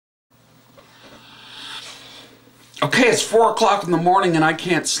Okay, it's 4 o'clock in the morning and I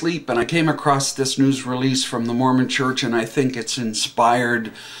can't sleep, and I came across this news release from the Mormon Church, and I think it's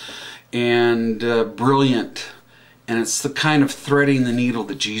inspired and brilliant, and it's the kind of threading the needle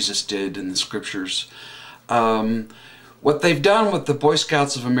that Jesus did in the scriptures. What they've done with the Boy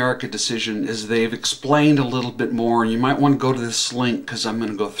Scouts of America decision is they've explained a little bit more, and you might want to go to this link because I'm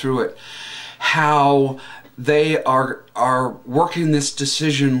going to go through it, how they are working this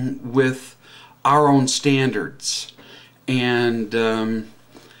decision with our own standards. And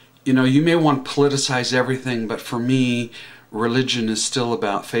you know, you may want to politicize everything, but for me, religion is still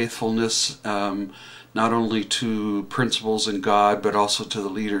about faithfulness, not only to principles and God, but also to the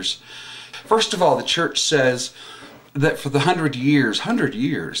leaders. First of all, the church says that for the 100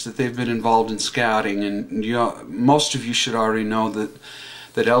 years that they've been involved in scouting, and you know, most of you should already know that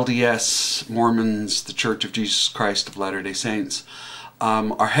LDS, Mormons, the Church of Jesus Christ of Latter-day Saints,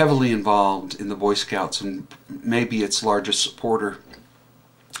 are heavily involved in the Boy Scouts and maybe its largest supporter.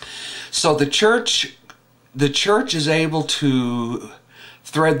 So the church is able to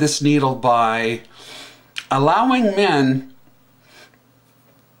thread this needle by allowing men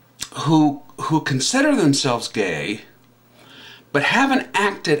who consider themselves gay but haven't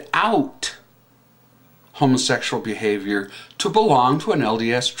acted out homosexual behavior to belong to an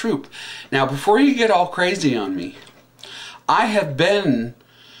LDS troop. Now, before you get all crazy on me, I have been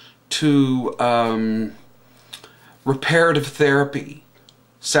to reparative therapy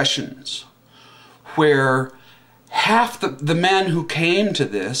sessions where half the men who came to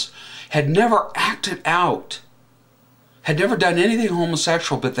this had never acted out, had never done anything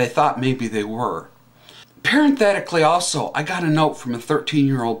homosexual, but they thought maybe they were. Parenthetically also, I got a note from a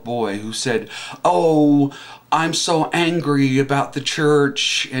 13-year-old boy who said, "Oh, I'm so angry about the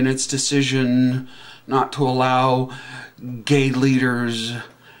church and its decision not to allow gay leaders,"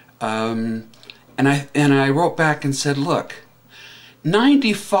 and I wrote back and said, look,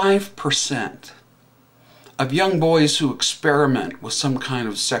 95% of young boys who experiment with some kind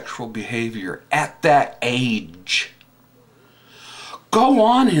of sexual behavior at that age go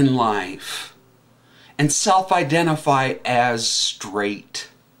on in life and self-identify as straight.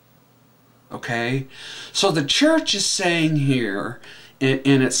 Okay? So the church is saying here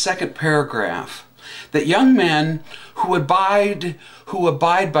in its second paragraph that young men who abide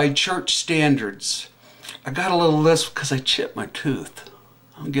by church standards. I got a little lisp because I chipped my tooth.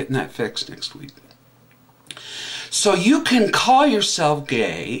 I'm getting that fixed next week. So you can call yourself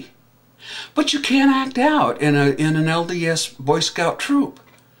gay, but you can't act out in an LDS Boy Scout troop.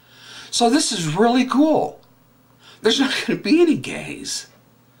 So this is really cool. There's not going to be any gays.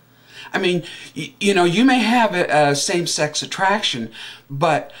 I mean, you know, you may have a same-sex attraction,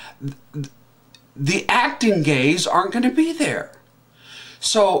 but the acting gays aren't going to be there.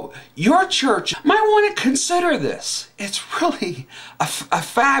 So your church might want to consider this. It's really a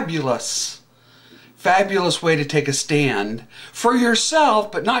fabulous way to take a stand for yourself,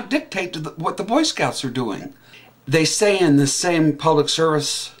 but not dictate to what the Boy Scouts are doing. They say in this same public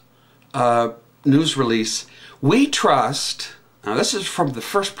service news release, "We trust," now this is from the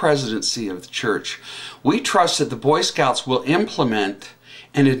first presidency of the church, "we trust that the Boy Scouts will implement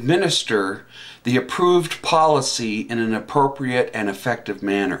and administer the approved policy in an appropriate and effective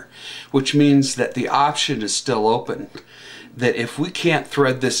manner," which means that the option is still open. That if we can't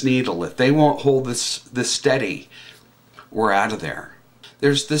thread this needle, if they won't hold this steady, we're out of there.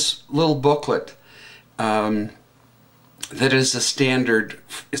 There's this little booklet that is a standard.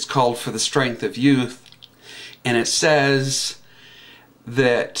 It's called "For the Strength of Youth," and it says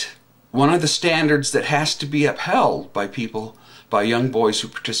that one of the standards that has to be upheld by people, by young boys who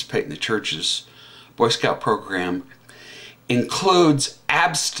participate in the church's Boy Scout program, includes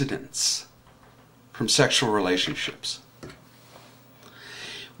abstinence from sexual relationships.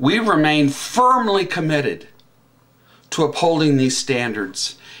 We remain firmly committed to upholding these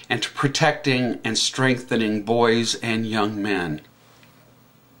standards and to protecting and strengthening boys and young men.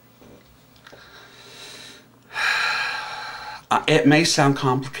 It may sound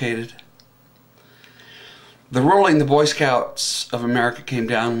complicated. The ruling the Boy Scouts of America came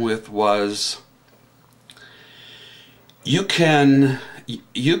down with was, you can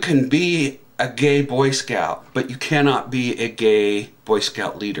be a gay Boy Scout, but you cannot be a gay Boy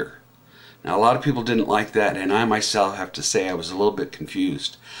Scout leader. Now, a lot of people didn't like that, and I myself have to say I was a little bit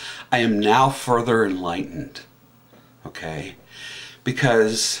confused. I am now further enlightened, okay?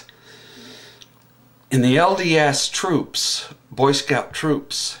 Because in the LDS troops, Boy Scout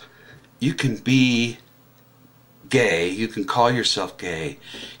troops, you can be gay, you can call yourself gay,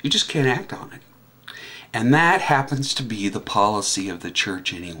 you just can't act on it. And that happens to be the policy of the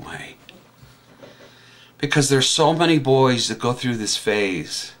church anyway. Because there's so many boys that go through this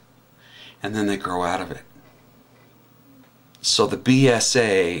phase and then they grow out of it. So the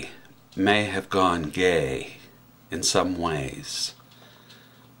BSA may have gone gay in some ways,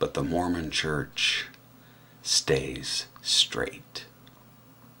 but the Mormon Church stays straight.